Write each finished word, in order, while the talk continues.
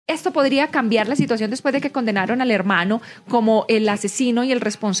¿Esto podría cambiar la situación después de que condenaron al hermano como el asesino y el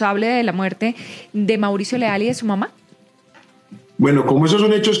responsable de la muerte de Mauricio Leal y de su mamá? Bueno, como esos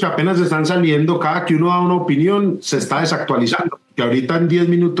son hechos que apenas están saliendo, cada que uno da una opinión se está desactualizando. Que ahorita en 10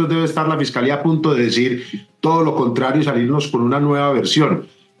 minutos debe estar la Fiscalía a punto de decir todo lo contrario y salirnos con una nueva versión.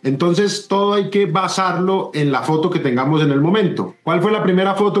 Entonces, todo hay que basarlo en la foto que tengamos en el momento. ¿Cuál fue la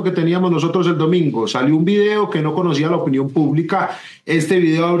primera foto que teníamos nosotros el domingo? Salió un video que no conocía la opinión pública. Este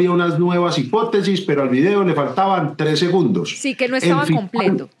video abría unas nuevas hipótesis, pero al video le faltaban 3 segundos. Sí, que no estaba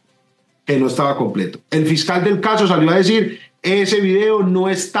completo. Que no estaba completo. El fiscal del caso salió a decir, ese video no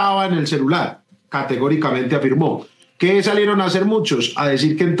estaba en el celular. Categóricamente afirmó. ¿Qué salieron a hacer muchos? A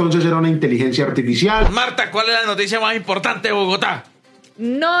decir que entonces era una inteligencia artificial. Marta, ¿cuál es la noticia más importante de Bogotá?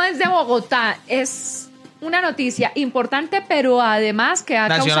 No es de Bogotá, es una noticia importante, pero además que ha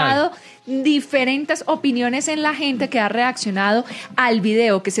causado diferentes opiniones en la gente que ha reaccionado al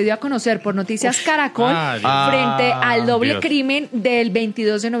video que se dio a conocer por Noticias Caracol frente al doble crimen del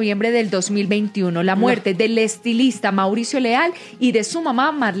 22 de noviembre del 2021, la muerte del estilista Mauricio Leal y de su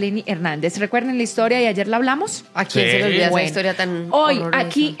mamá Marlene Hernández. ¿Recuerdan la historia y ayer la hablamos? ¿A quién se le olvida esa historia tan Hoy, horrorosa?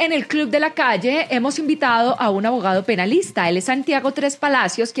 aquí en el Club de la Calle, hemos invitado a un abogado penalista. Él es Santiago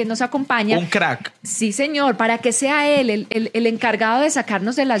Trespalacios, quien nos acompaña. Un crack. Sí, señor, para que sea él el encargado de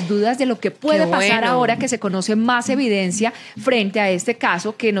sacarnos de las dudas de lo que puede pasar ahora que se conoce más evidencia frente a este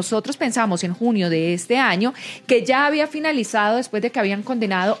caso que nosotros pensamos en junio de este año, que ya había finalizado después de que habían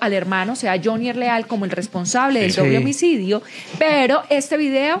condenado al hermano, o sea, Johnny Leal, como el responsable del doble homicidio, pero este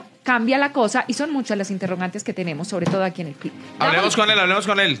video cambia la cosa y son muchas las interrogantes que tenemos, sobre todo aquí en el club. Hablemos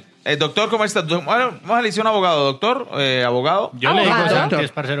con él. Doctor, ¿cómo está? Bueno, vamos a decir un abogado, doctor. Abogado. Yo le digo Santi,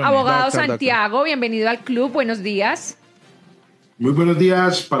 es parcero mío. Abogado Doctor. Santiago, bienvenido al club, buenos días. Muy buenos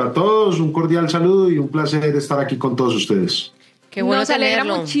días para todos, un cordial saludo y un placer estar aquí con todos ustedes. Qué bueno nos alegra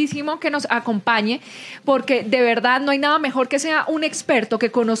tenerlo. muchísimo que nos acompañe, porque de verdad no hay nada mejor que sea un experto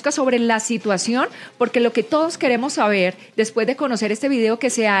que conozca sobre la situación, porque lo que todos queremos saber después de conocer este video que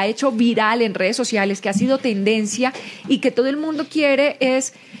se ha hecho viral en redes sociales, que ha sido tendencia y que todo el mundo quiere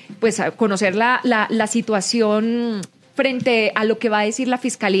es pues conocer la situación frente a lo que va a decir la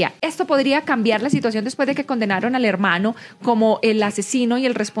Fiscalía. ¿Esto podría cambiar la situación después de que condenaron al hermano como el asesino y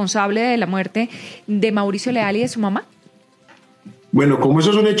el responsable de la muerte de Mauricio Leal y de su mamá? Bueno, como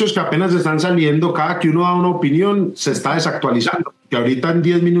esos son hechos que apenas están saliendo, cada que uno da una opinión se está desactualizando. Que ahorita en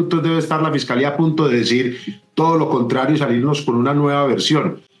 10 minutos debe estar la Fiscalía a punto de decir todo lo contrario y salirnos con una nueva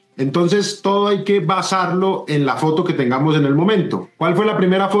versión. Entonces, todo hay que basarlo en la foto que tengamos en el momento. ¿Cuál fue la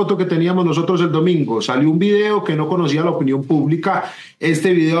primera foto que teníamos nosotros el domingo? Salió un video que no conocía la opinión pública.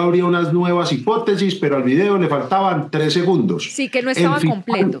 Este video abría unas nuevas hipótesis, pero al video le faltaban 3 segundos. Sí, que no estaba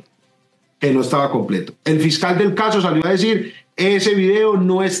completo. Que no estaba completo. El fiscal del caso salió a decir, ese video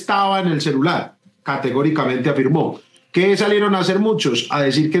no estaba en el celular. Categóricamente afirmó. ¿Qué salieron a hacer muchos? A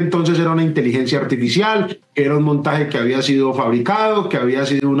decir que entonces era una inteligencia artificial, que era un montaje que había sido fabricado, que había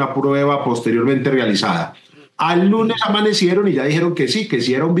sido una prueba posteriormente realizada. Al lunes amanecieron y ya dijeron que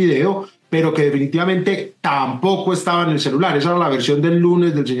sí era un video, pero que definitivamente tampoco estaba en el celular. Esa era la versión del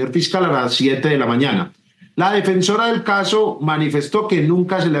lunes del señor fiscal a las 7 de la mañana. La defensora del caso manifestó que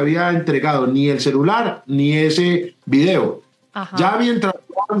nunca se le había entregado ni el celular ni ese video. Ajá. Ya mientras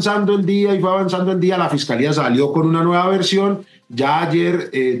fue avanzando el día, la Fiscalía salió con una nueva versión. Ya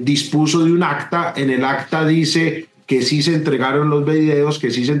ayer dispuso de un acta. En el acta dice que sí se entregaron los videos,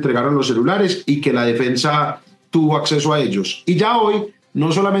 que sí se entregaron los celulares y que la defensa tuvo acceso a ellos. Y ya hoy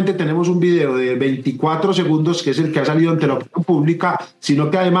no solamente tenemos un video de 24 segundos, que es el que ha salido ante la opinión pública, sino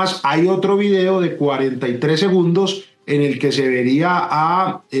que además hay otro video de 43 segundos en el que se vería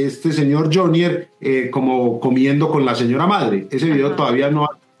a este señor Jonier como comiendo con la señora madre. Ese video todavía no ha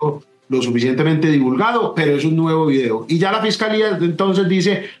sido lo suficientemente divulgado, pero es un nuevo video. Y ya la Fiscalía entonces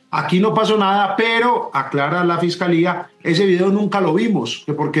dice, aquí no pasó nada, pero aclara la Fiscalía, ese video nunca lo vimos,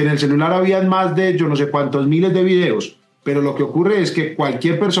 porque en el celular habían más de yo no sé cuántos miles de videos, pero lo que ocurre es que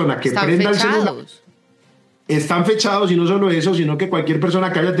cualquier persona que prenda el celular... Están fechados, y no solo eso, sino que cualquier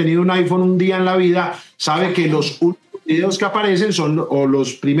persona que haya tenido un iPhone un día en la vida sabe que los últimos videos que aparecen son, o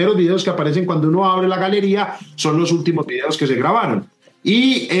los primeros videos que aparecen cuando uno abre la galería, son los últimos videos que se grabaron.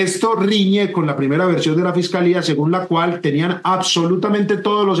 Y esto riñe con la primera versión de la Fiscalía, según la cual tenían absolutamente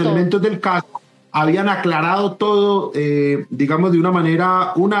todos los elementos del caso, habían aclarado todo, digamos, de una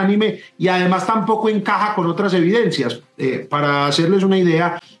manera unánime, y además tampoco encaja con otras evidencias. Para hacerles una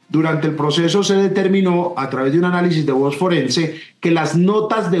idea, durante el proceso se determinó, a través de un análisis de voz forense, que las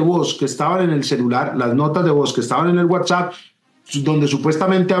notas de voz que estaban en el celular, las notas de voz que estaban en el WhatsApp, donde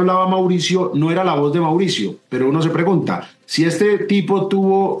supuestamente hablaba Mauricio, no era la voz de Mauricio, pero uno se pregunta, si este tipo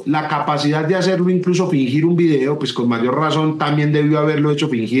tuvo la capacidad de hacerlo, incluso fingir un video, pues con mayor razón también debió haberlo hecho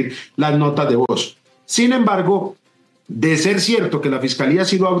fingir las notas de voz. Sin embargo, de ser cierto que la Fiscalía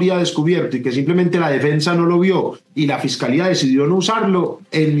sí lo habría descubierto y que simplemente la defensa no lo vio y la Fiscalía decidió no usarlo,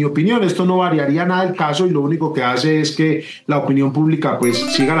 en mi opinión esto no variaría nada el caso y lo único que hace es que la opinión pública pues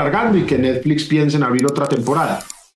siga alargando y que Netflix piense en abrir otra temporada.